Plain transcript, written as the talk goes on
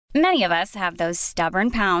Many of us have those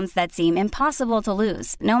stubborn pounds that seem impossible to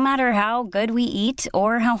lose, no matter how good we eat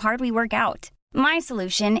or how hard we work out. My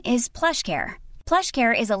solution is PlushCare.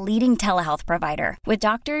 PlushCare is a leading telehealth provider with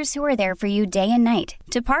doctors who are there for you day and night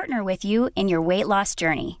to partner with you in your weight loss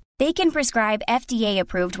journey. They can prescribe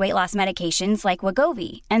FDA-approved weight loss medications like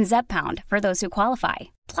Wegovy and Zepbound for those who qualify.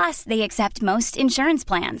 Plus, they accept most insurance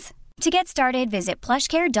plans. To get started, visit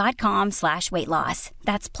plushcare.com/weightloss.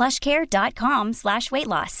 That's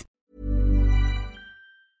plushcare.com/weightloss.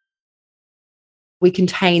 We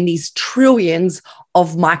contain these trillions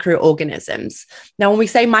of microorganisms. Now, when we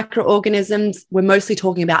say microorganisms, we're mostly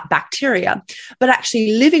talking about bacteria, but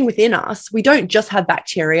actually living within us, we don't just have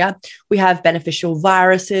bacteria. We have beneficial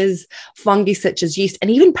viruses, fungi such as yeast, and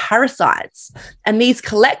even parasites. And these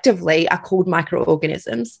collectively are called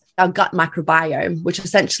microorganisms. Our gut microbiome, which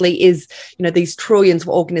essentially is, these trillions of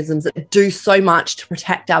organisms that do so much to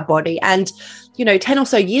protect our body. And, 10 or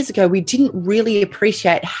so years ago, we didn't really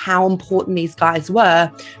appreciate how important these guys were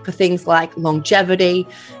for things like longevity,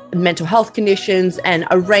 mental health conditions, and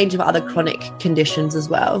a range of other chronic conditions as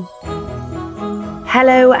well.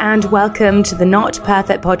 Hello and welcome to the Not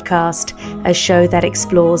Perfect Podcast, a show that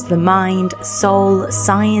explores the mind, soul,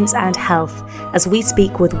 science, and health as we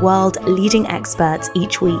speak with world-leading experts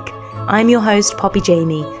each week. I'm your host, Poppy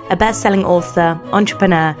Jamie, a best-selling author,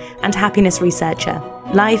 entrepreneur, and happiness researcher.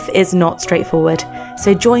 Life is not straightforward,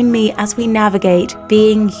 so join me as we navigate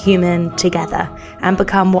being human together and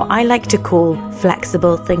become what I like to call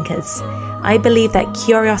flexible thinkers. I believe that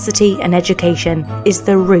curiosity and education is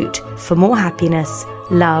the route for more happiness,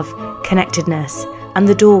 love, connectedness, and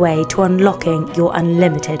the doorway to unlocking your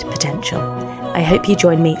unlimited potential. I hope you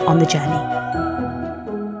join me on the journey.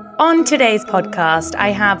 On today's podcast,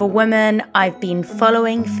 I have a woman I've been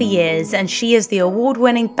following for years, and she is the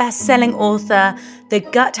award-winning best-selling author, the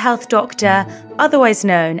gut health doctor, otherwise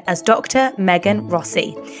known as Dr. Megan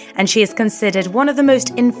Rossi. And she is considered one of the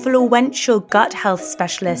most influential gut health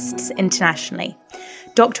specialists internationally.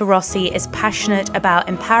 Dr. Rossi is passionate about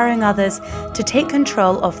empowering others to take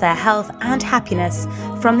control of their health and happiness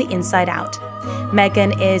from the inside out.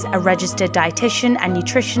 Megan is a registered dietitian and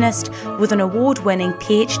nutritionist with an award-winning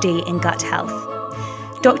PhD in gut health.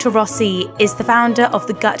 Dr. Rossi is the founder of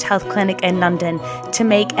the Gut Health Clinic in London to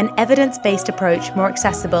make an evidence-based approach more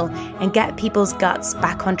accessible and get people's guts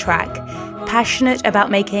back on track. Passionate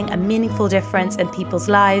about making a meaningful difference in people's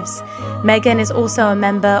lives, Megan is also a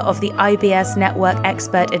member of the IBS Network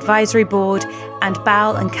Expert Advisory Board and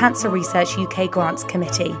Bowel and Cancer Research UK Grants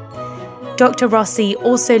Committee. Dr. Rossi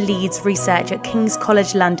also leads research at King's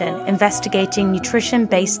College London, investigating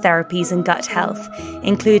nutrition-based therapies in gut health,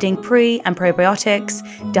 including pre- and probiotics,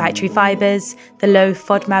 dietary fibers, the low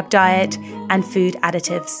FODMAP diet, and food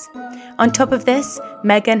additives. On top of this,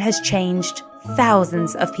 Megan has changed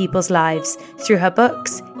thousands of people's lives through her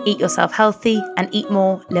books, Eat Yourself Healthy and Eat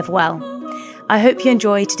More, Live Well. I hope you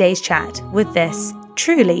enjoy today's chat with this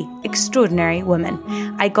truly extraordinary woman.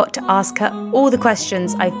 I got to ask her all the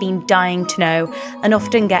questions I've been dying to know and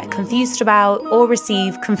often get confused about or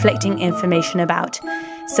receive conflicting information about.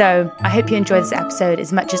 So I hope you enjoy this episode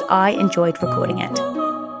as much as I enjoyed recording it.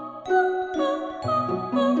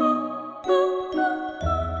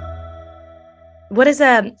 What is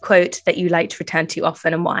a quote that you like to return to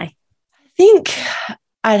often and why? I think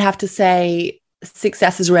I'd have to say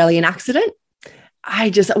success is rarely an accident.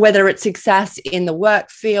 Whether it's success in the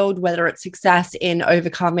work field, whether it's success in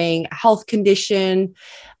overcoming a health condition,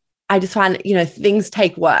 I just find, things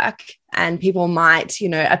take work and people might,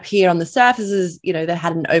 appear on the surface as, they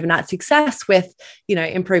had an overnight success with,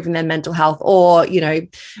 improving their mental health or,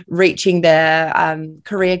 reaching their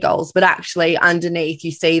career goals. But actually underneath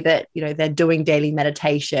you see that, they're doing daily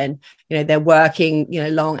meditation, they're working,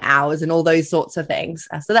 long hours and all those sorts of things.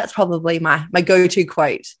 So that's probably my go-to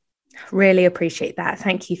quote. Really appreciate that.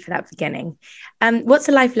 Thank you for that beginning. What's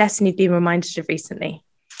a life lesson you've been reminded of recently?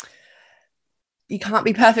 You can't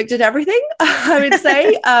be perfect at everything, I would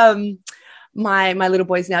say. My little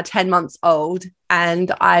boy's now 10 months old,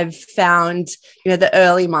 and I've found, the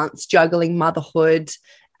early months juggling motherhood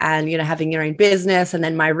and, having your own business and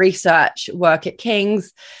then my research work at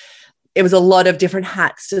King's. It was a lot of different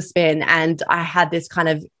hats to spin. And I had this kind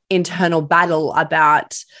of internal battle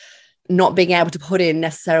about not being able to put in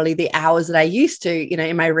necessarily the hours that I used to,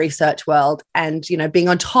 in my research world and, being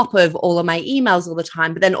on top of all of my emails all the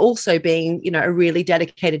time, but then also being, a really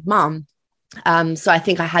dedicated mum. So I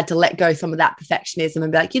think I had to let go some of that perfectionism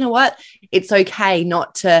and be like, you know what, it's okay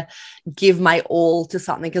not to give my all to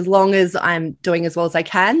something. As long as I'm doing as well as I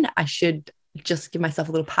can, I should just give myself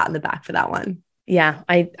a little pat on the back for that one. Yeah,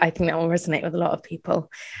 I think that will resonate with a lot of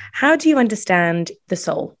people. How do you understand the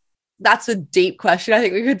soul? that's a deep question. I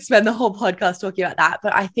think we could spend the whole podcast talking about that.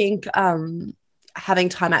 But I think having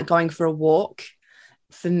time out going for a walk,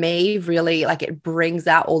 for me, really, like, it brings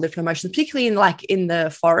out all different emotions, particularly in the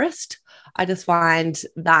forest. I just find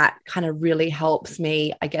that kind of really helps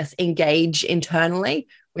me, I guess, engage internally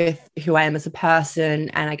with who I am as a person,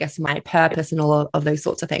 and I guess my purpose and all of those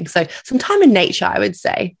sorts of things. So some time in nature, I would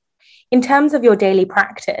say. In terms of your daily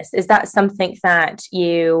practice, is that something that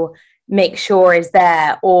you make sure is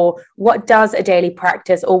there, or what does a daily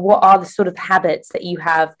practice, or what are the sort of habits that you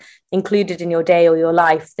have included in your day or your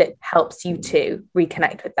life that helps you to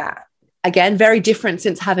reconnect with that? Again, very different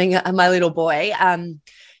since having my little boy.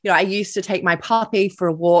 I used to take my puppy for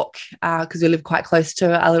a walk because we live quite close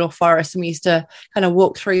to a little forest, and we used to kind of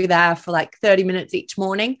walk through there for like 30 minutes each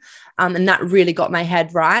morning. And that really got my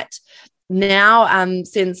head right. Now,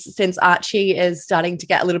 since Archie is starting to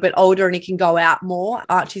get a little bit older and he can go out more,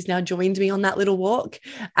 Archie's now joined me on that little walk.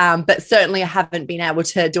 But certainly I haven't been able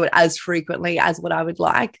to do it as frequently as what I would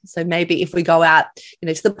like. So maybe if we go out,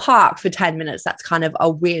 to the park for 10 minutes, that's kind of a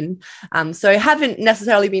win. So I haven't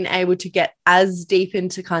necessarily been able to get as deep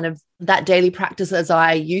into kind of that daily practice as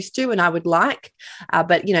I used to and I would like.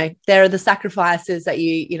 But, there are the sacrifices that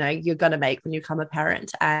you're going to make when you become a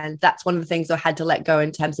parent. And that's one of the things I had to let go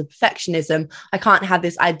in terms of perfectionism. I can't have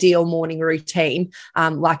this ideal morning routine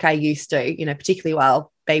like I used to, particularly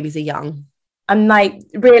while babies are young. I'm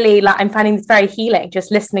I'm finding this very healing, just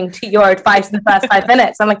listening to your advice in the first 5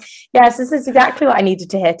 minutes. I'm like, yes, this is exactly what I needed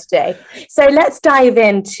to hear today. So let's dive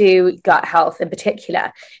into gut health in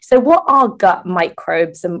particular. So what are gut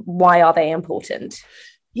microbes and why are they important?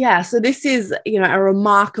 Yeah, so this is, a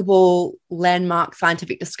remarkable landmark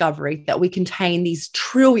scientific discovery that we contain these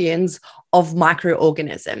trillions of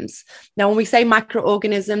microorganisms. Now, when we say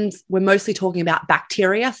microorganisms, we're mostly talking about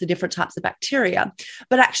bacteria, so different types of bacteria.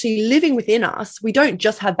 But actually living within us, we don't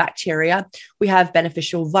just have bacteria. We have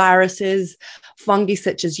beneficial viruses, fungi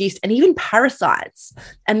such as yeast, and even parasites.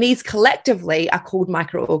 And these collectively are called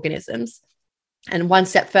microorganisms. And one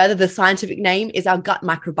step further, the scientific name is our gut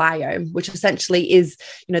microbiome, which essentially is,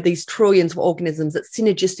 these trillions of organisms that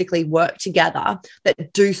synergistically work together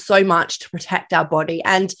that do so much to protect our body.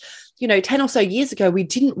 And 10 or so years ago, we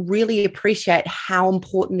didn't really appreciate how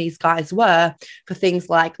important these guys were for things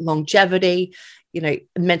like longevity,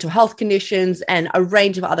 mental health conditions, and a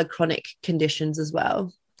range of other chronic conditions as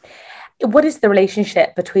well. What is the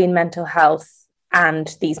relationship between mental health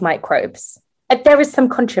and these microbes? There is some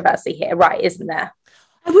controversy here, right, isn't there?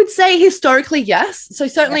 I would say historically, yes. So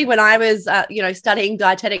certainly when I was, studying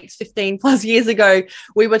dietetics 15 plus years ago,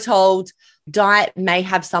 we were told diet may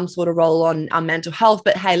have some sort of role on our mental health,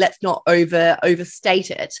 but hey, let's not overstate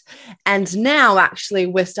it. And now actually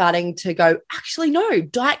we're starting to go, actually, no,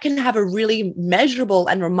 diet can have a really measurable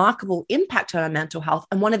and remarkable impact on our mental health.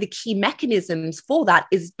 And one of the key mechanisms for that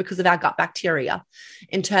is because of our gut bacteria.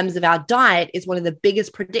 In terms of our diet is one of the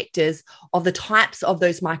biggest predictors of the types of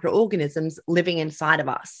those microorganisms living inside of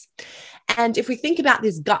us. And if we think about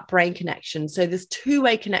this gut-brain connection, so this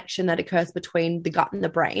two-way connection that occurs between the gut and the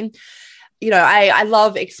brain, I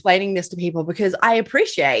love explaining this to people because I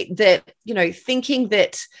appreciate that, thinking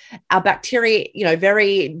that our bacteria,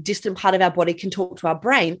 very distant part of our body can talk to our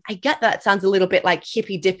brain. I get that sounds a little bit like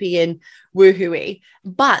hippy dippy and woohooey,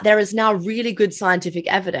 but there is now really good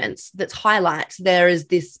scientific evidence that highlights there is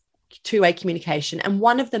this two-way communication. And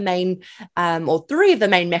one of the main or three of the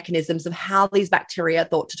main mechanisms of how these bacteria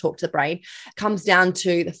thought to talk to the brain comes down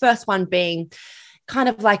to the first one being kind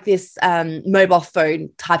of like this mobile phone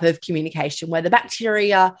type of communication where the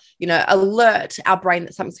bacteria, alert our brain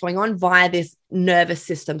that something's going on via this nervous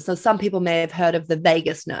system. So some people may have heard of the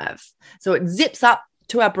vagus nerve. So it zips up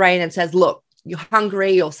to our brain and says, look, you're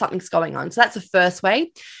hungry or something's going on. So that's the first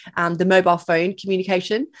way, the mobile phone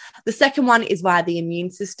communication. The second one is via the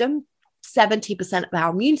immune system. 70% of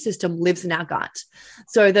our immune system lives in our gut.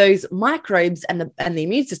 So those microbes and the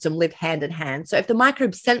immune system live hand in hand. So if the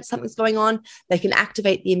microbes sense something's going on, they can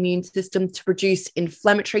activate the immune system to produce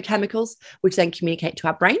inflammatory chemicals, which then communicate to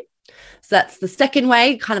our brain. So that's the second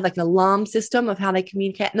way, kind of like an alarm system of how they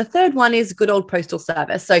communicate. And the third one is good old postal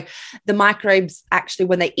service. So the microbes actually,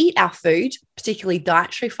 when they eat our food, particularly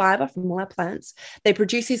dietary fiber from all our plants, they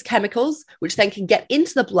produce these chemicals, which then can get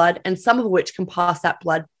into the blood and some of which can pass that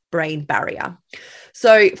blood-brain barrier.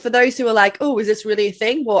 So for those who are like, oh, is this really a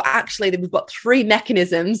thing? Well, actually, we've got three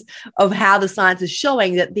mechanisms of how the science is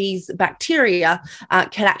showing that these bacteria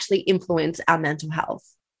can actually influence our mental health.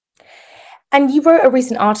 And you wrote a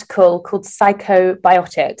recent article called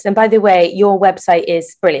Psychobiotics. And by the way, your website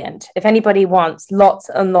is brilliant. If anybody wants lots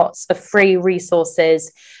and lots of free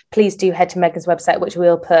resources please do head to Megan's website, which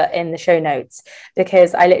we'll put in the show notes,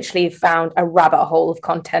 because I literally found a rabbit hole of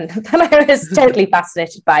content that I was totally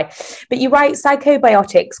fascinated by. But you write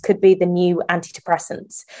psychobiotics could be the new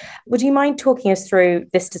antidepressants. Would you mind talking us through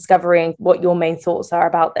this discovery and what your main thoughts are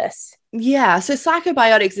about this? Yeah, so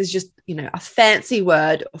psychobiotics is just, a fancy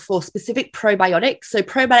word for specific probiotics. So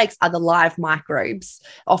probiotics are the live microbes.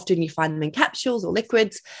 Often you find them in capsules or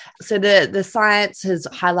liquids. So the science has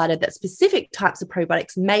highlighted that specific types of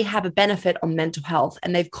probiotics may have a benefit on mental health,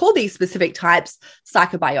 and they've called these specific types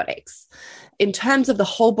psychobiotics. In terms of the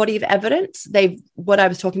whole body of evidence, what I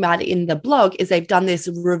was talking about in the blog is they've done this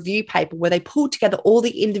review paper where they pulled together all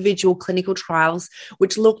the individual clinical trials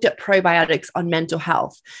which looked at probiotics on mental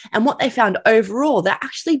health. And what they found overall, there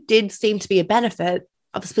actually did seem to be a benefit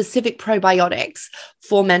of specific probiotics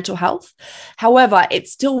for mental health. However,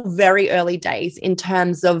 it's still very early days in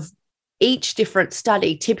terms of each different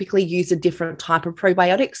study typically use a different type of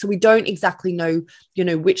probiotic. So we don't exactly know,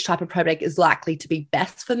 which type of probiotic is likely to be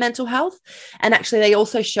best for mental health. And actually, they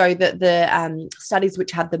also show that the studies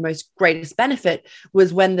which had the most greatest benefit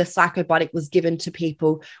was when the psychobiotic was given to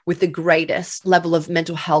people with the greatest level of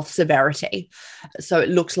mental health severity. So it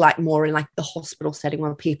looked like more in like the hospital setting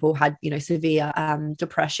where people had, severe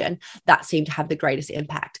depression. That seemed to have the greatest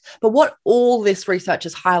impact. But what all this research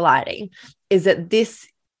is highlighting is that this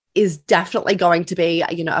is definitely going to be,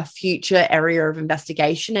 a future area of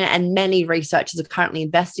investigation. And many researchers are currently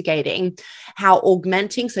investigating how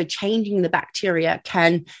augmenting, so changing the bacteria,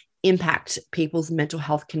 can impact people's mental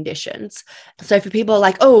health conditions. So for people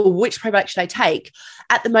like, which probiotic should I take?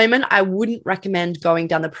 At the moment, I wouldn't recommend going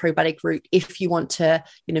down the probiotic route if you want to,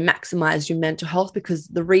 maximize your mental health, because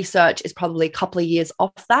the research is probably a couple of years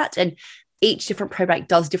off that. And each different probiotic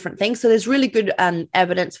does different things. So there's really good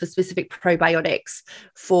evidence for specific probiotics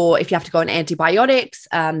for if you have to go on antibiotics,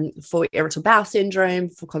 for irritable bowel syndrome,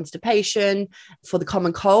 for constipation, for the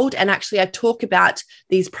common cold. And actually, I talk about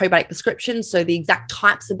these probiotic prescriptions, so the exact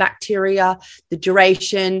types of bacteria, the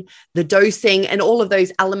duration, the dosing, and all of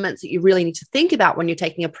those elements that you really need to think about when you're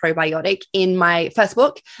taking a probiotic in my first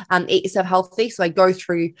book, Eat Yourself Healthy. So I go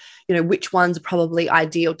through, which ones are probably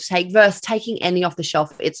ideal to take versus taking any off the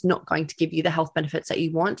shelf. It's not going to give you the health benefits that you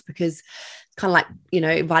want, because it's kind of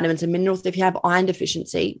like, vitamins and minerals. If you have iron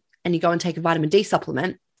deficiency and you go and take a vitamin D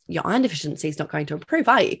supplement, your iron deficiency is not going to improve,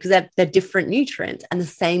 are you? Because they're different nutrients. And the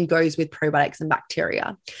same goes with probiotics and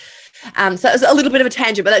bacteria. So it's a little bit of a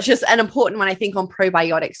tangent, but that's just an important one, I think, on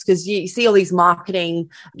probiotics, because you see all these marketing,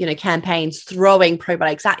 campaigns throwing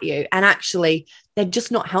probiotics at you, and actually they're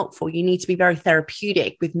just not helpful. You need to be very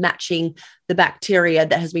therapeutic with matching the bacteria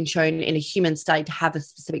that has been shown in a human study to have a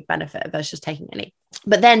specific benefit versus just taking any.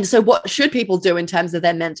 But then, so what should people do in terms of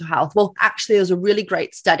their mental health? Well, actually, there's a really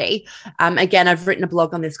great study. Again, I've written a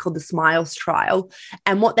blog on this called the SMILES trial.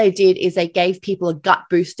 And what they did is they gave people a gut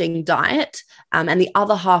boosting diet. And the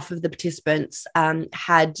other half of the participants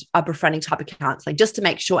had a befriending type of counseling, just to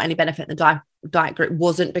make sure any benefit in the diet group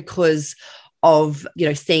wasn't because of,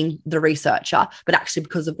 seeing the researcher, but actually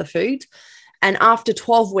because of the food. And after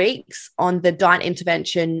 12 weeks on the diet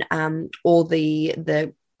intervention or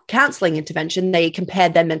the counseling intervention, they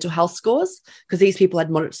compared their mental health scores, because these people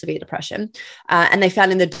had moderate to severe depression. And they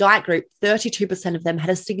found in the diet group, 32% of them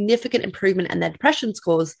had a significant improvement in their depression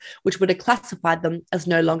scores, which would have classified them as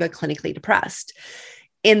no longer clinically depressed.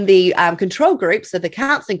 In the control group, so the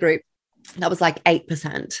counseling group, that was like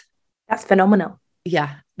 8%. That's phenomenal.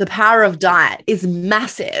 Yeah, the power of diet is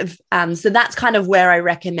massive. So that's kind of where I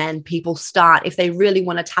recommend people start if they really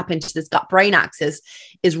want to tap into this gut-brain axis,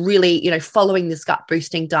 is really, following this gut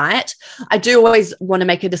boosting diet. I do always want to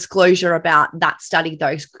make a disclosure about that study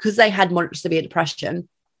though, because they had moderate to severe depression.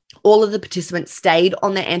 All of the participants stayed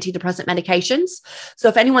on their antidepressant medications. So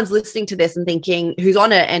if anyone's listening to this and thinking, who's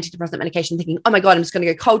on an antidepressant medication, thinking, oh my God, I'm just going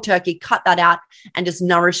to go cold turkey, cut that out and just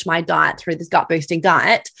nourish my diet through this gut boosting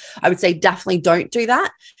diet, I would say definitely don't do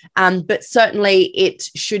that. But certainly it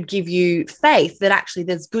should give you faith that actually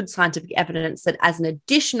there's good scientific evidence that as an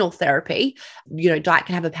additional therapy, diet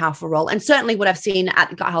can have a powerful role. And certainly what I've seen at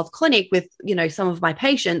the Gut Health Clinic with, some of my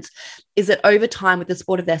patients is that over time, with the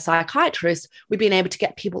support of their psychiatrists, we've been able to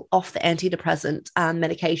get people off the antidepressant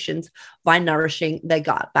medications by nourishing their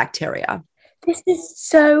gut bacteria. This is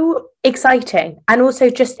so exciting. And also,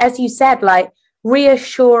 just as you said, like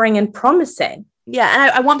reassuring and promising. Yeah.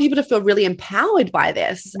 And I want people to feel really empowered by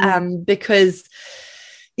this because,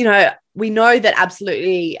 we know that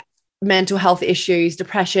absolutely mental health issues,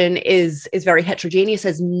 depression is very heterogeneous.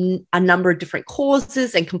 There's a number of different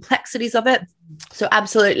causes and complexities of it. So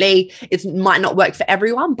absolutely, it might not work for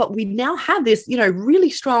everyone, but we now have this, really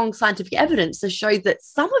strong scientific evidence to show that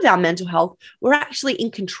some of our mental health we're actually in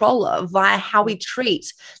control of via how we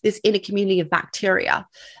treat this inner community of bacteria.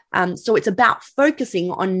 So it's about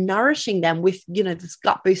focusing on nourishing them with, this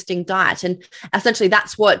gut boosting diet. And essentially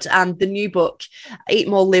that's what the new book, Eat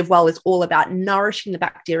More, Live Well, is all about, nourishing the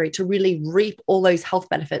bacteria to really reap all those health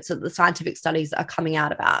benefits that the scientific studies are coming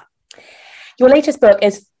out about. Your latest book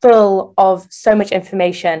is full of so much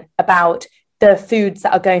information about the foods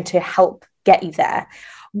that are going to help get you there.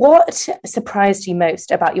 What surprised you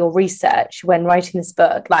most about your research when writing this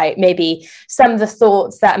book? Like maybe some of the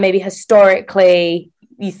thoughts that maybe historically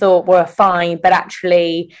you thought were fine, but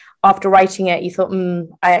actually after writing it, you thought,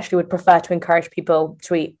 I actually would prefer to encourage people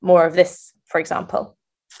to eat more of this, for example.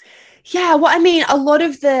 Yeah, well, I mean, a lot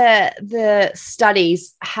of the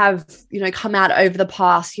studies have, come out over the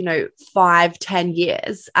past, 5-10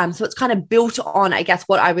 years. So it's kind of built on, I guess,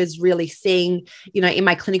 what I was really seeing, in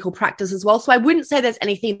my clinical practice as well. So I wouldn't say there's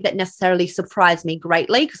anything that necessarily surprised me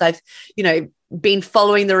greatly, because I've, been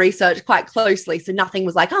following the research quite closely. So nothing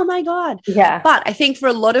was like, oh my God. Yeah. But I think for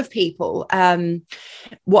a lot of people,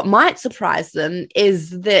 what might surprise them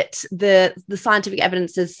is that the scientific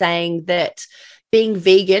evidence is saying that being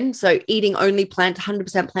vegan, so eating only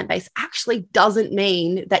 100% plant-based, actually doesn't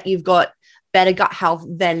mean that you've got better gut health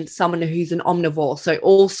than someone who's an omnivore. So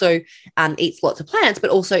also eats lots of plants, but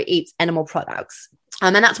also eats animal products.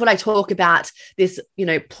 And that's what I talk about, this,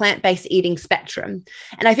 plant-based eating spectrum.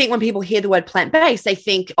 And I think when people hear the word plant-based, they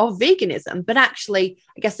think of veganism, but actually,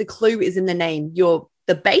 I guess the clue is in the name.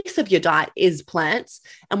 The base of your diet is plants,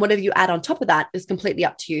 and whatever you add on top of that is completely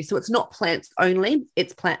up to you. So it's not plants only,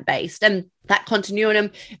 it's plant-based. And that continuum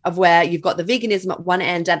of where you've got the veganism at one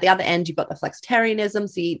end, at the other end, you've got the flexitarianism,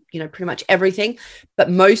 so you pretty much everything, but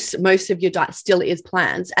most of your diet still is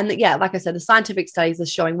plants. And like I said, the scientific studies are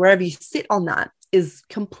showing wherever you sit on that is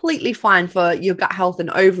completely fine for your gut health and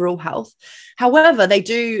overall health. However, they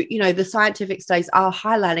do, the scientific studies are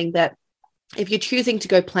highlighting that if you're choosing to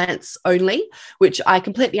go plants only, which I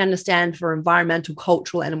completely understand for environmental,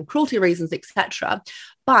 cultural, animal cruelty reasons, etc.,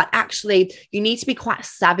 but actually you need to be quite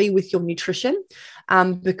savvy with your nutrition,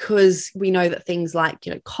 because we know that things like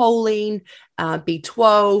choline,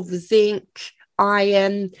 B12, zinc,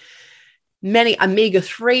 iron, many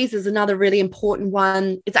omega-3s is another really important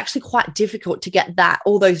one. It's actually quite difficult to get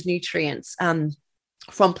all those nutrients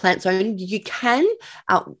from plants only. You can,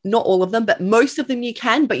 not all of them, but most of them you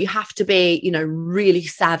can, but you have to be, really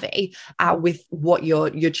savvy with what you're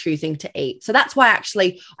choosing to eat. So that's why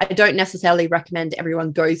actually I don't necessarily recommend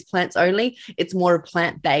everyone goes plants only. It's more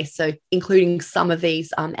plant-based. So including some of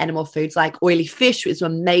these animal foods like oily fish is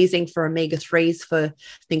amazing for omega-3s for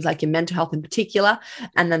things like your mental health in particular.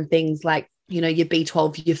 And then things like, your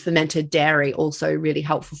B12, your fermented dairy, also really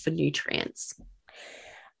helpful for nutrients.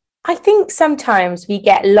 I think sometimes we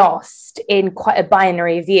get lost in quite a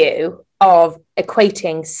binary view of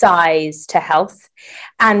equating size to health.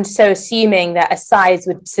 And so assuming that a size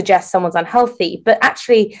would suggest someone's unhealthy, but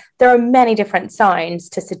actually there are many different signs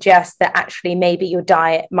to suggest that actually maybe your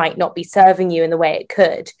diet might not be serving you in the way it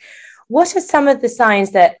could. What are some of the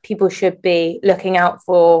signs that people should be looking out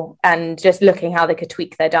for and just looking how they could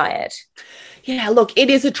tweak their diet? Yeah, look, it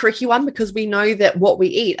is a tricky one because we know that what we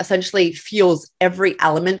eat essentially fuels every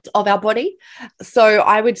element of our body. So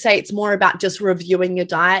I would say it's more about just reviewing your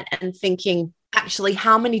diet and thinking, actually,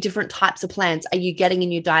 how many different types of plants are you getting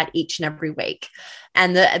in your diet each and every week?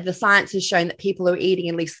 And the science has shown that people who are eating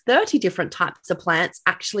at least 30 different types of plants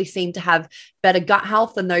actually seem to have better gut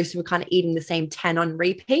health than those who are kind of eating the same 10 on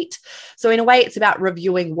repeat. So in a way, it's about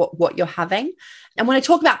reviewing what you're having. And when I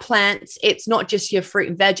talk about plants, it's not just your fruit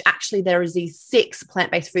and veg. Actually, there is these 6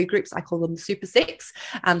 plant-based food groups. I call them super 6.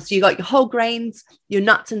 So you got your whole grains, your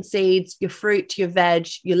nuts and seeds, your fruit, your veg,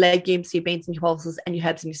 your legumes, your beans and your pulses, and your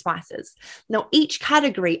herbs and your spices. Now, each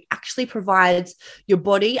category actually provides your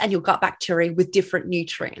body and your gut bacteria with different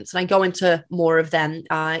nutrients. And I go into more of them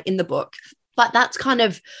in the book. But that's kind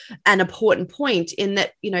of an important point in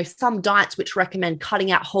that, some diets which recommend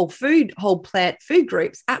cutting out whole plant food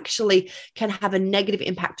groups actually can have a negative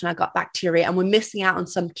impact on our gut bacteria. And we're missing out on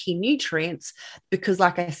some key nutrients because,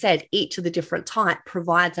 like I said, each of the different type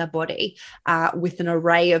provides our body with an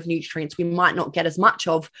array of nutrients we might not get as much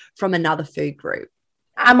of from another food group.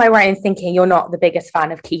 Am I right in thinking you're not the biggest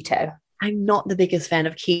fan of keto? I'm not the biggest fan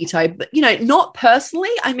of keto, but, not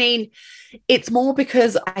personally. I mean, it's more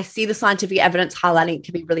because I see the scientific evidence highlighting it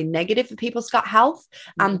can be really negative for people's gut health.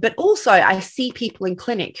 But also I see people in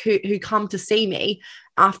clinic who come to see me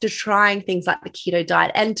after trying things like the keto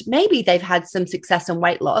diet, and maybe they've had some success in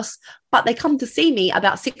weight loss, but they come to see me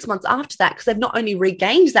about 6 months after that because they've not only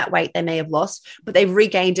regained that weight they may have lost, but they've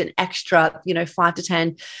regained an extra, 5 to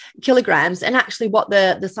 10 kilograms. And actually what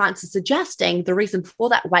the science is suggesting, the reason for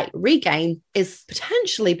that weight regain is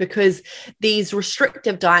potentially because these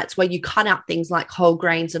restrictive diets where you cut out things like whole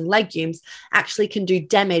grains and legumes actually can do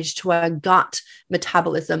damage to our gut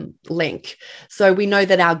metabolism link. So we know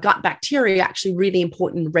that our gut bacteria are actually really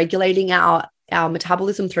important in regulating our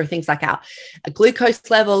metabolism through things like our glucose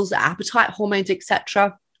levels, appetite hormones,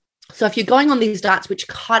 etc. So if you're going on these diets which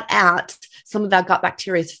cut out some of our gut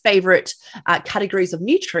bacteria's favorite categories of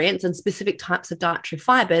nutrients and specific types of dietary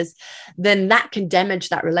fibers, then that can damage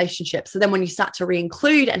that relationship. So then when you start to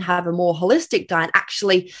re-include and have a more holistic diet,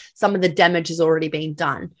 actually some of the damage has already been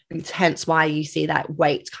done. It's hence why you see that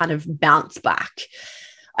weight kind of bounce back.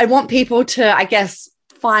 I want people to, I guess,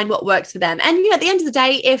 find what works for them. And, at the end of the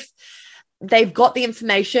day, if they've got the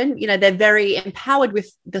information, they're very empowered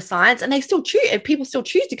with the science and they still choose, if people still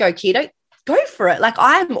choose to go keto, go for it. Like,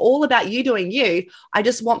 I'm all about you doing you. I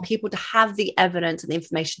just want people to have the evidence and the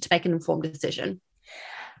information to make an informed decision.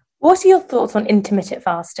 What are your thoughts on intermittent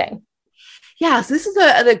fasting? Yeah, so this is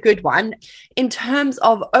a good one. In terms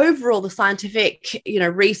of overall, the scientific,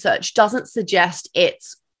 research doesn't suggest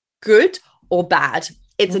it's good or bad.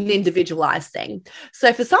 It's an individualized thing.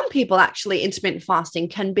 So for some people, actually, intermittent fasting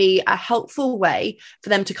can be a helpful way for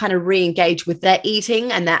them to kind of re-engage with their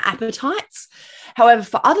eating and their appetites. However,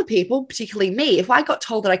 for other people, particularly me, if I got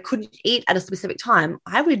told that I couldn't eat at a specific time,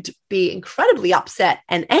 I would be incredibly upset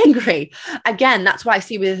and angry. Again, that's what I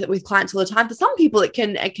see with clients all the time. For some people, it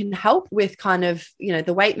can help with kind of,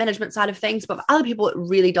 the weight management side of things, but for other people, it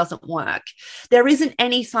really doesn't work. There isn't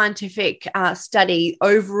any scientific study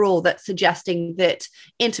overall that's suggesting that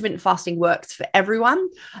intermittent fasting works for everyone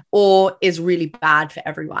or is really bad for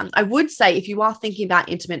everyone. I would say if you are thinking about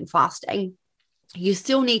intermittent fasting, you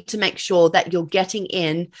still need to make sure that you're getting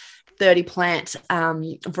in 30 plant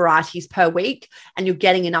varieties per week and you're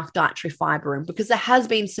getting enough dietary fiber in, because there has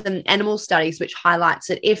been some animal studies which highlights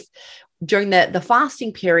that if during the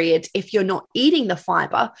fasting period, if you're not eating the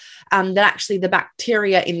fiber, that actually the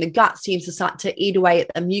bacteria in the gut seems to start to eat away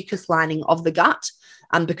at the mucus lining of the gut.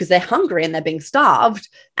 Because they're hungry and they're being starved,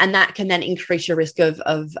 and that can then increase your risk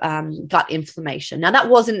of gut inflammation. Now, that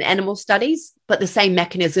was in animal studies, but the same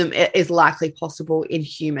mechanism is likely possible in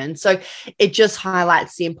humans. So it just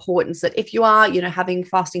highlights the importance that if you are, having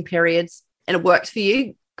fasting periods and it works for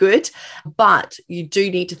you, good, but you do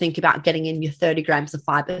need to think about getting in your 30 grams of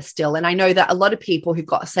fiber still. And I know that a lot of people who've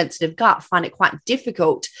got a sensitive gut find it quite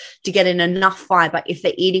difficult to get in enough fiber if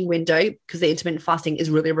their eating window, because the intermittent fasting is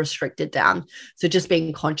really restricted down. So just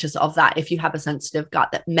being conscious of that if you have a sensitive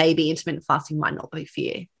gut, that maybe intermittent fasting might not be for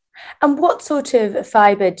you. And what sort of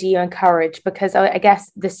fiber do you encourage? Because I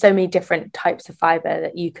guess there's so many different types of fiber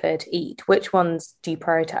that you could eat. Which ones do you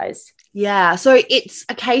prioritize? Yeah, so it's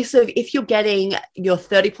a case of if you're getting your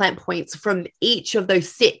 30 plant points from each of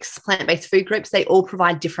those 6 plant-based food groups, they all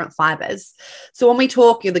provide different fibers. So when we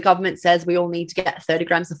talk, the government says we all need to get 30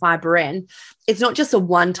 grams of fiber in. It's not just a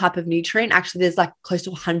one type of nutrient. Actually, there's like close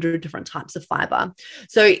to 100 different types of fiber.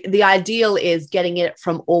 So the ideal is getting it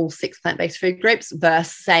from all 6 plant-based food groups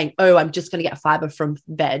versus saying, oh, I'm just going to get fiber from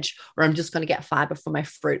veg, or I'm just going to get fiber from my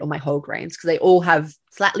fruit or my whole grains, because they all have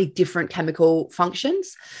slightly different chemical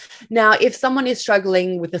functions. Now, if someone is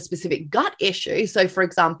struggling with a specific gut issue, so for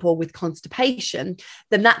example, with constipation,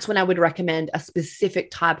 then that's when I would recommend a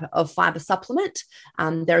specific type of fiber supplement.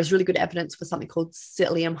 There is really good evidence for something called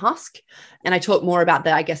psyllium husk. And I talk more about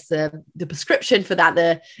the prescription for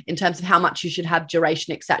that, in terms of how much you should have,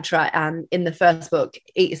 duration, etc. In the first book,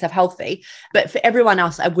 Eat Yourself Healthy. But for everyone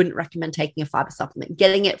else, I wouldn't recommend taking a fiber supplement.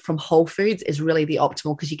 Getting it from whole foods is really the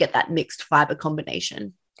optimal, because you get that mixed fiber combination.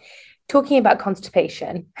 Talking about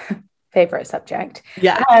constipation, favorite subject.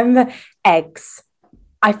 Yeah. Eggs.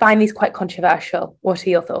 I find these quite controversial. What are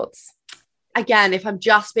your thoughts? Again, if I'm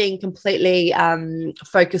just being completely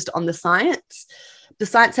focused on the science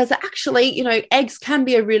says that actually, eggs can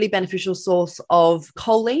be a really beneficial source of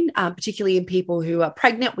choline, particularly in people who are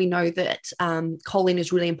pregnant. We know that choline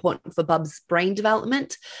is really important for Bub's brain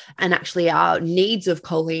development, and actually our needs of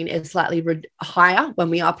choline is slightly higher when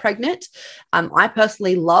we are pregnant. I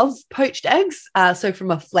personally love poached eggs. So from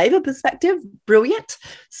a flavor perspective, brilliant.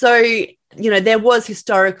 So there was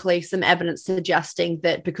historically some evidence suggesting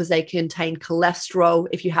that because they contain cholesterol,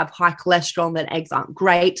 if you have high cholesterol, then eggs aren't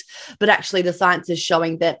great. But actually the science is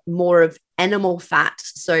showing that more of animal fat,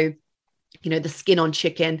 so the skin on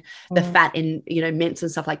chicken, the fat in, mince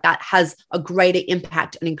and stuff like that has a greater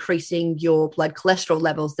impact on increasing your blood cholesterol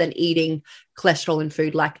levels than eating cholesterol in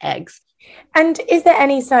food like eggs. And is there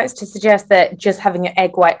any science to suggest that just having an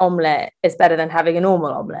egg white omelette is better than having a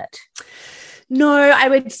normal omelette? No, I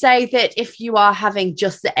would say that if you are having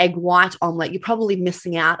just the egg white omelette, you're probably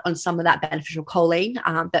missing out on some of that beneficial choline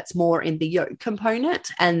that's more in the yolk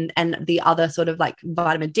component and the other sort of like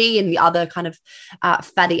vitamin D and the other kind of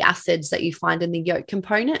fatty acids that you find in the yolk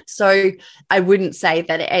component. So I wouldn't say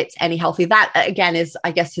that it's any healthy. That, again, is,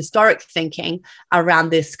 I guess, historic thinking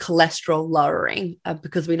around this cholesterol lowering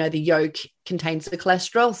because we know the yolk contains the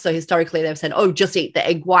cholesterol. So historically they've said, oh, just eat the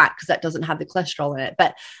egg white because that doesn't have the cholesterol in it.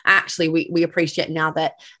 But actually we appreciate now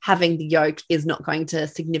that having the yolk is not going to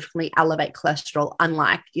significantly elevate cholesterol,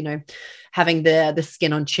 unlike, having the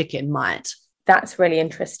skin on chicken might. That's really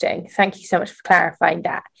interesting. Thank you so much for clarifying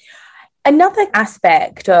that. Another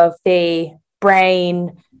aspect of the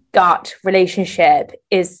brain gut relationship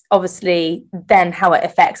is obviously then how it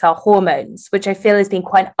affects our hormones, which I feel has been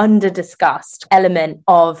quite an under-discussed element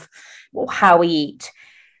of how we eat.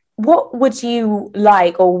 What would you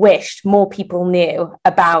like or wished more people knew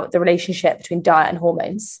about the relationship between diet and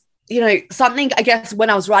hormones? Something, I guess, when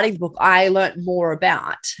I was writing the book, I learned more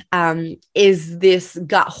about is this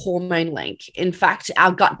gut hormone link. In fact,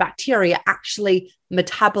 our gut bacteria actually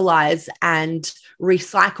metabolize and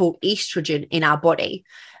recycle estrogen in our body.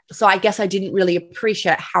 So I guess I didn't really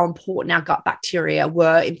appreciate how important our gut bacteria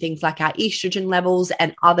were in things like our estrogen levels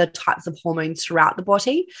and other types of hormones throughout the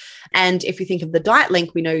body. And if you think of the diet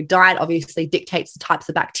link, we know diet obviously dictates the types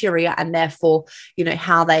of bacteria and therefore,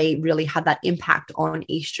 how they really have that impact on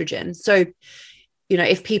estrogen. So,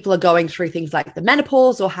 if people are going through things like the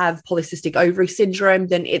menopause or have polycystic ovary syndrome,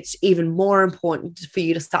 then it's even more important for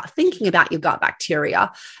you to start thinking about your gut bacteria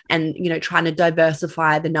and, trying to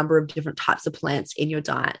diversify the number of different types of plants in your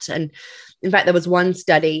diet. And in fact, there was one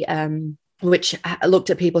study which looked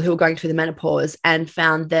at people who were going through the menopause and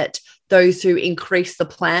found that those who increased the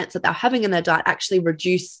plants that they're having in their diet actually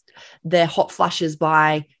reduced their hot flushes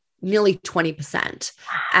by nearly 20%.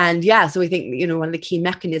 And so we think, one of the key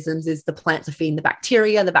mechanisms is the plants are feeding the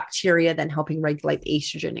bacteria then helping regulate the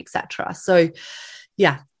estrogen, etc. So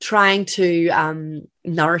trying to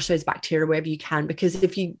nourish those bacteria wherever you can, because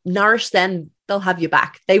if you nourish them, they'll have your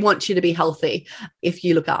back. They want you to be healthy if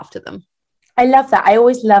you look after them. I love that. I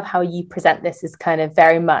always love how you present this as kind of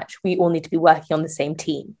very much, we all need to be working on the same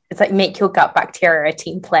team. It's like make your gut bacteria a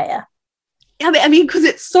team player. I mean, because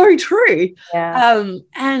it's so true. Yeah.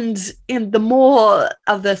 And the more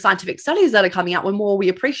of the scientific studies that are coming out, the more we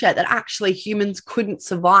appreciate that actually humans couldn't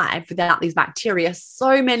survive without these bacteria.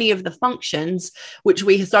 So many of the functions, which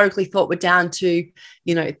we historically thought were down to,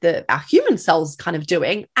 our human cells kind of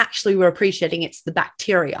doing, actually we're appreciating it's the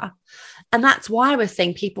bacteria. And that's why we're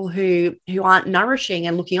seeing people who aren't nourishing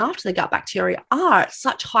and looking after the gut bacteria are at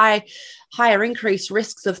such higher increased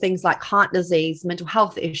risks of things like heart disease, mental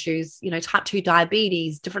health issues, type 2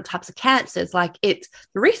 diabetes, different types of cancers. Like the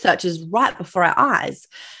research is right before our eyes.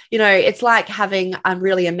 It's like having a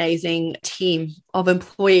really amazing team of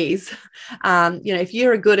employees. If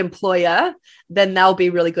you're a good employer, then they'll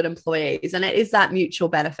be really good employees. And it is that mutual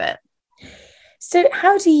benefit. So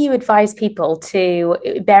how do you advise people to,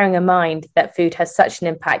 bearing in mind that food has such an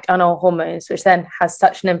impact on our hormones, which then has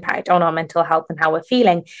such an impact on our mental health and how we're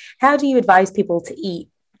feeling, how do you advise people to eat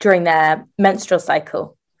during their menstrual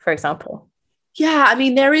cycle, for example? Yeah, I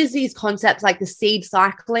mean, there is these concepts like the seed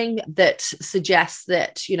cycling that suggests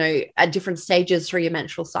that, at different stages through your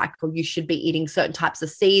menstrual cycle, you should be eating certain types of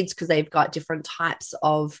seeds because they've got different types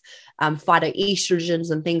of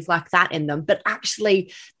phytoestrogens and things like that in them. But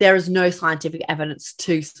actually, there is no scientific evidence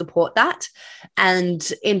to support that. And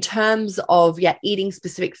in terms of, eating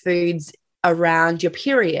specific foods around your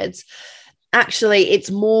periods, actually,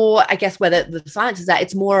 it's more, I guess, where the science is at,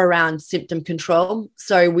 it's more around symptom control.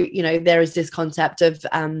 So, there is this concept of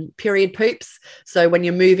period poops. So when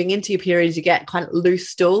you're moving into your periods, you get kind of loose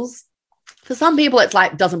stools. For some people, it's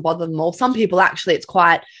like, doesn't bother them all. Some people, actually, it's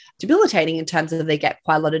quite debilitating in terms of they get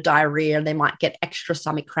quite a lot of diarrhea and they might get extra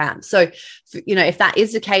stomach cramps. So, if that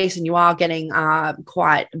is the case and you are getting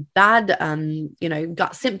quite bad,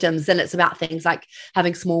 gut symptoms, then it's about things like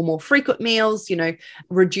having small, more frequent meals,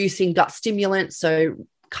 reducing gut stimulants. So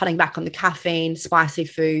cutting back on the caffeine, spicy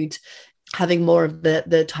food, having more of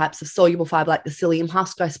the types of soluble fiber like the psyllium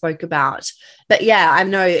husk I spoke about. But I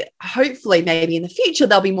know hopefully maybe in the future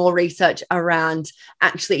there'll be more research around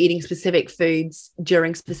actually eating specific foods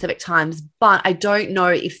during specific times. But I don't know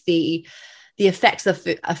if the effects of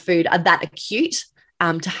food are that acute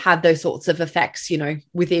to have those sorts of effects,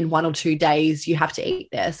 within 1 or 2 days, you have to eat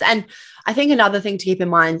this. And I think another thing to keep in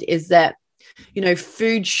mind is that,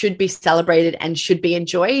 food should be celebrated and should be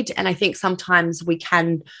enjoyed. And I think sometimes we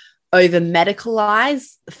can over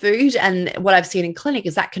medicalize food. And what I've seen in clinic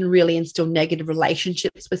is that can really instill negative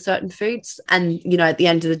relationships with certain foods. And, at the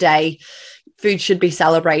end of the day, food should be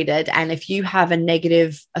celebrated. And if you have a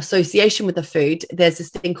negative association with the food, there's this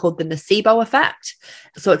thing called the nocebo effect.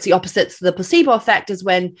 So it's the opposite. So the placebo effect is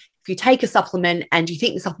when if you take a supplement and you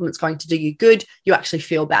think the supplement's going to do you good, you actually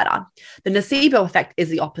feel better. The nocebo effect is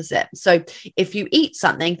the opposite. So if you eat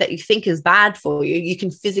something that you think is bad for you, you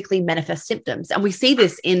can physically manifest symptoms. And we see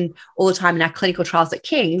this all the time in our clinical trials at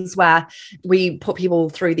King's, where we put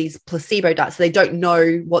people through these placebo diets so they don't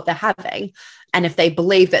know what they're having. And if they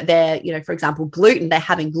believe that they're, for example, gluten, they're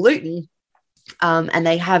having gluten, and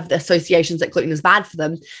they have the associations that gluten is bad for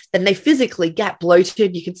them, then they physically get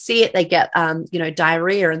bloated. You can see it. They get,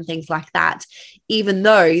 diarrhea and things like that, even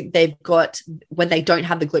though when they don't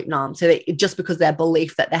have the gluten arm. So just because their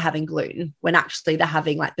belief that they're having gluten, when actually they're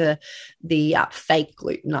having like the fake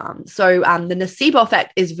gluten arm. So the nocebo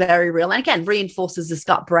effect is very real. And again, reinforces this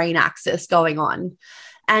gut-brain axis going on.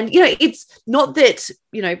 And, it's not that,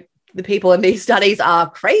 the people in these studies are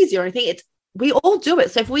crazy or anything. We all do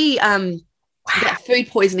it. So if we, get food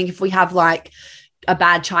poisoning, if we have like a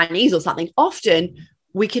bad Chinese or something, often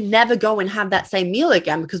we can never go and have that same meal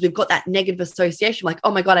again because we've got that negative association. Like,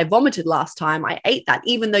 oh my God, I vomited last time I ate that,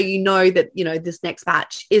 even though that, this next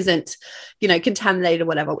batch isn't, contaminated or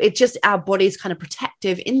whatever. It's just our body's kind of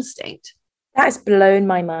protective instinct. That has blown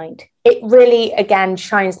my mind. It really, again,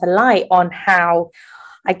 shines the light on how,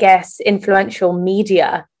 I guess, influential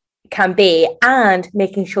media can be, and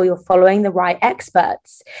making sure you're following the right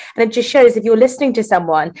experts. And it just shows if you're listening to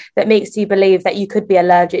someone that makes you believe that you could be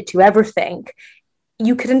allergic to everything,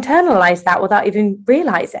 you could internalize that without even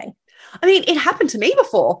realizing. I mean, it happened to me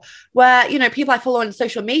before where, people I follow on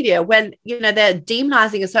social media, when, they're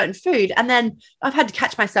demonizing a certain food, and then I've had to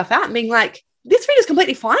catch myself out and being like, this food is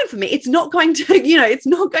completely fine for me. It's not going to, it's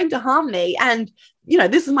not going to harm me. And,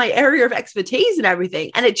 this is my area of expertise and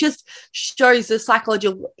everything. And it just shows the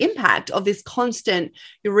psychological impact of this constant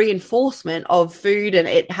reinforcement of food and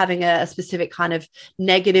it having a specific kind of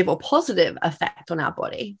negative or positive effect on our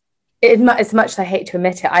body. As much as I hate to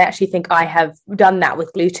admit it, I actually think I have done that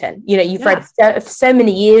with gluten. You've read so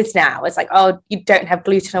many years now. It's like, oh, you don't have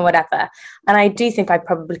gluten or whatever. And I do think I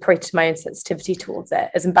probably created my own sensitivity towards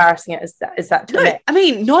it, as embarrassing as that to admit. I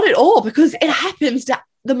mean, not at all, because it happens to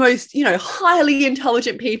the most, highly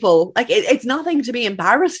intelligent people. Like it's nothing to be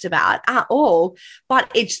embarrassed about at all,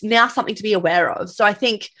 but it's now something to be aware of. So I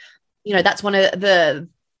think, that's one of the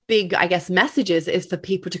big, I guess, messages is for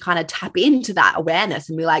people to kind of tap into that awareness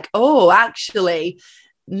and be like, oh, actually,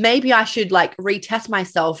 maybe I should like retest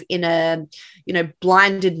myself in a,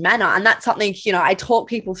 blinded manner. And that's something, I talk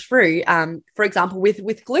people through, for example,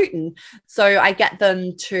 with gluten. So I get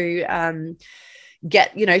them to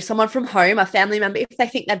get, someone from home, a family member, if they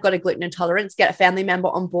think they've got a gluten intolerance, get a family member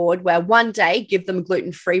on board where one day give them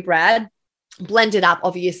gluten-free bread, blend it up,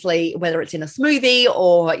 obviously, whether it's in a smoothie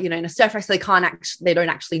or, in a stir fry, so they don't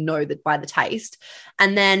actually know that by the taste.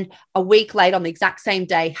 And then a week later on the exact same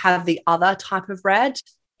day, have the other type of bread.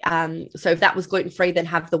 So if that was gluten-free, then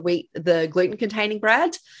have the gluten-containing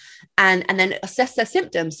bread and then assess their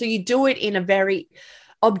symptoms. So you do it in a very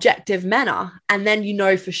objective manner. And then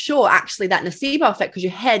for sure, actually that nocebo effect, because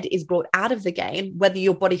your head is brought out of the game, whether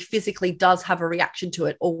your body physically does have a reaction to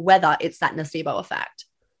it or whether it's that nocebo effect.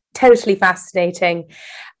 Totally fascinating.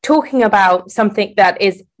 Talking about something that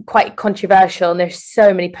is quite controversial, and there's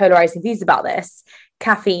so many polarizing views about this,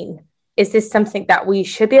 caffeine. Is this something that we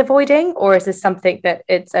should be avoiding, or is this something that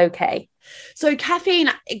it's okay? So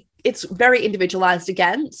caffeine, it's very individualized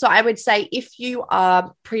again. So I would say if you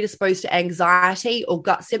are predisposed to anxiety or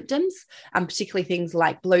gut symptoms, particularly things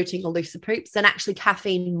like bloating or loose poops, then actually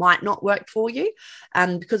caffeine might not work for you,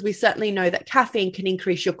 because we certainly know that caffeine can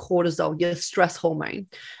increase your cortisol, your stress hormone.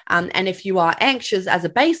 And if you are anxious as a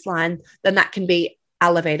baseline, then that can be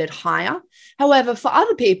elevated higher. However, for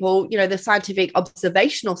other people, the scientific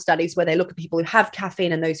observational studies where they look at people who have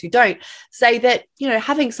caffeine and those who don't say that,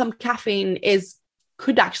 having some caffeine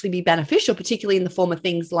could actually be beneficial, particularly in the form of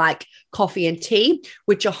things like coffee and tea,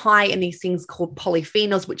 which are high in these things called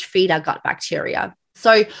polyphenols, which feed our gut bacteria.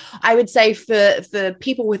 So I would say for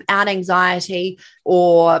people without anxiety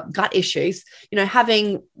or gut issues,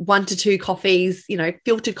 having 1 to 2 coffees,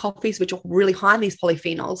 filtered coffees, which are really high in these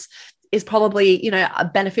polyphenols, is probably, a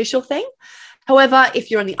beneficial thing. However,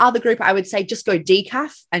 if you're in the other group, I would say just go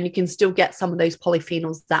decaf and you can still get some of those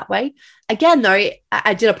polyphenols that way. again, though,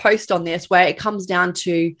 I did a post on this where it comes down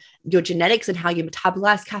to your genetics and how you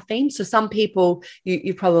metabolize caffeine. So some people,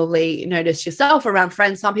 you probably noticed yourself around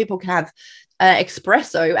friends, some people can have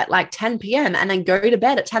espresso at like 10 p.m. and then go to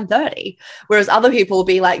bed at 10:30, whereas other people will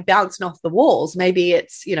be like bouncing off the walls. Maybe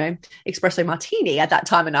it's, espresso martini at that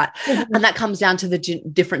time of night. Mm-hmm. And that comes down to the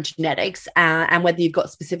different genetics and whether you've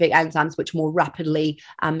got specific enzymes which more rapidly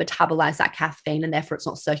metabolize that caffeine, and therefore it's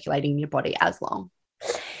not circulating in your body as long.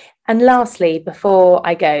 And lastly, before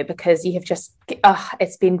I go, because you have just,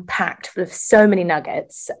 it's been packed with so many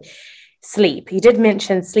nuggets, sleep. You did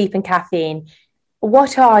mention sleep and caffeine.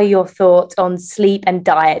 What are your thoughts on sleep and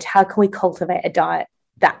diet? How can we cultivate a diet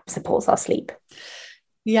that supports our sleep?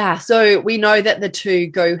 Yeah, so we know that the two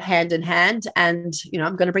go hand in hand, and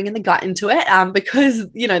I'm going to bring in the gut into it because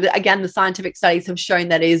again, the scientific studies have shown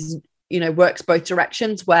that works both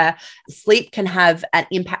directions, where sleep can have an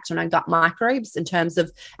impact on our gut microbes in terms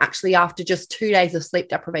of actually after just 2 days of sleep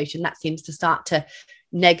deprivation, that seems to start to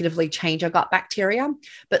negatively change our gut bacteria.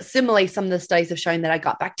 But similarly, some of the studies have shown that our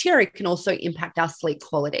gut bacteria can also impact our sleep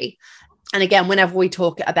quality. And again, whenever we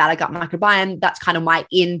talk about our gut microbiome, that's kind of my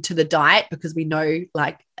into the diet, because we know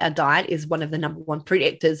like our diet is one of the number one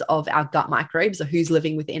predictors of our gut microbes, or who's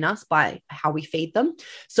living within us by how we feed them.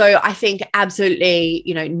 So I think absolutely,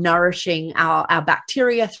 nourishing our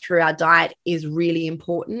bacteria through our diet is really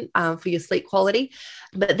important for your sleep quality.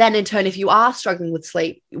 But then in turn, if you are struggling with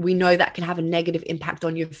sleep, we know that can have a negative impact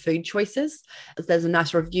on your food choices. There's a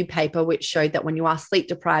nice review paper which showed that when you are sleep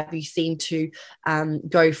deprived, you seem to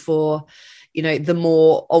go for the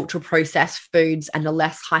more ultra processed foods and the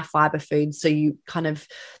less high fiber foods. So you kind of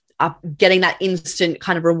are getting that instant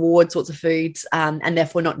kind of reward sorts of foods and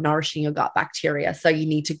therefore not nourishing your gut bacteria. So you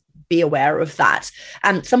need to be aware of that.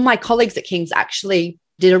 Some of my colleagues at King's actually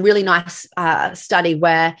did a really nice study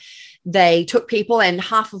where they took people, and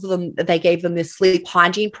half of them, they gave them this sleep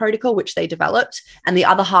hygiene protocol, which they developed, and the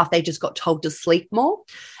other half, they just got told to sleep more.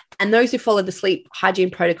 And those who followed the sleep hygiene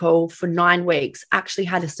protocol for 9 weeks actually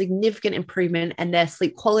had a significant improvement in their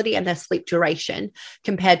sleep quality and their sleep duration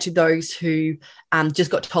compared to those who just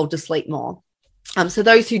got told to sleep more. So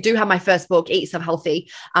those who do have my first book, Eat Yourself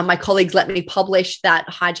Healthy, my colleagues let me publish that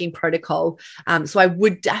hygiene protocol. So I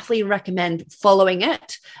would definitely recommend following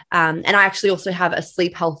it. And I actually also have a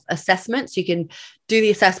sleep health assessment. So you can do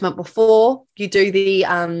the assessment before you do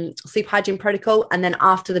the sleep hygiene protocol. And then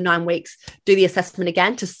after the 9 weeks, do the assessment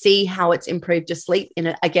again to see how it's improved your sleep in,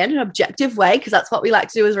 an objective way, because that's what we like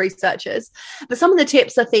to do as researchers. But some of the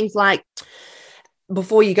tips are things like,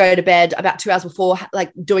 before you go to bed, about 2 hours before,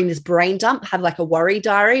 like doing this brain dump, have like a worry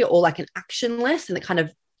diary or like an action list, and it kind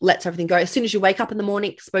of lets everything go. As soon as you wake up in the morning,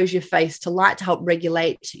 expose your face to light to help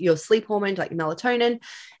regulate your sleep hormone, like melatonin,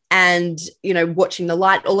 and, watching the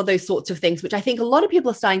light, all of those sorts of things, which I think a lot of people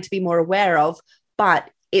are starting to be more aware of, but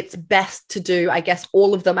it's best to do, I guess,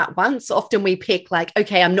 all of them at once. Often we pick like,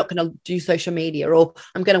 okay, I'm not going to do social media, or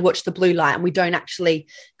I'm going to watch the blue light. And we don't actually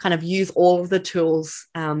kind of use all of the tools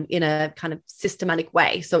in a kind of systematic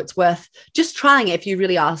way. So it's worth just trying it if you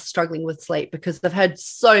really are struggling with sleep, because I've heard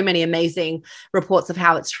so many amazing reports of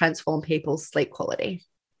how it's transformed people's sleep quality.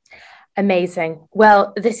 Amazing.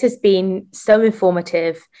 Well, this has been so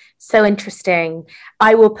informative, so interesting.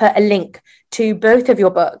 I will put a link to both of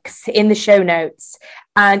your books in the show notes,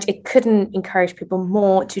 and it couldn't encourage people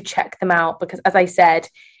more to check them out, because as I said,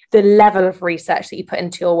 the level of research that you put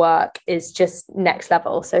into your work is just next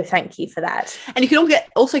level. So thank you for that. And you can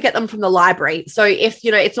also get them from the library. So if,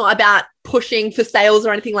 it's not about pushing for sales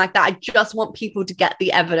or anything like that, I just want people to get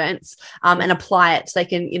the evidence and apply it so they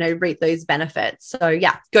can, reap those benefits. So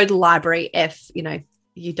yeah, go to the library if,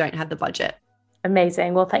 you don't have the budget.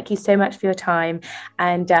 Amazing. Well, thank you so much for your time.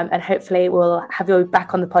 And hopefully we'll have you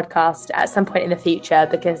back on the podcast at some point in the future,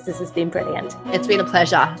 because this has been brilliant. It's been a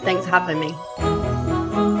pleasure. Thanks for having me.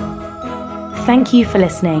 Thank you for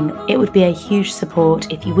listening. It would be a huge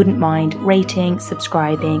support if you wouldn't mind rating,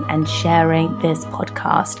 subscribing, and sharing this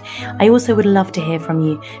podcast. I also would love to hear from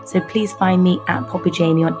you. So please find me at Poppy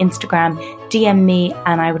Jamie on Instagram, DM me,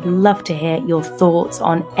 and I would love to hear your thoughts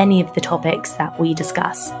on any of the topics that we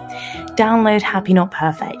discuss. Download Happy Not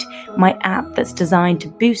Perfect, my app that's designed to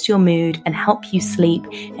boost your mood and help you sleep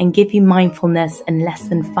and give you mindfulness in less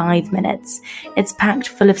than 5 minutes. It's packed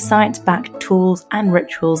full of science-backed tools and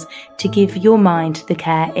rituals to give your mind the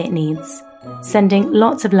care it needs. Sending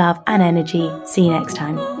lots of love and energy. See you next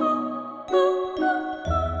time.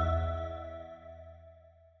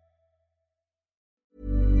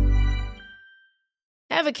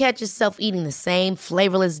 Ever catch yourself eating the same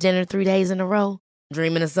flavorless dinner 3 days in a row?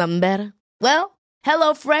 Dreaming of something better? Well,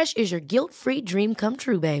 HelloFresh is your guilt-free dream come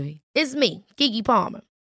true, baby. It's me, Keke Palmer.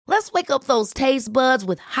 Let's wake up those taste buds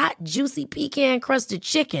with hot, juicy pecan-crusted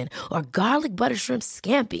chicken or garlic butter shrimp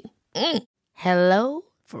scampi. Hello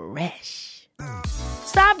Fresh.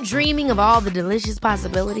 Stop dreaming of all the delicious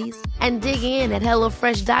possibilities and dig in at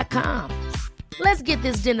HelloFresh.com. Let's get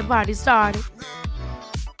this dinner party started.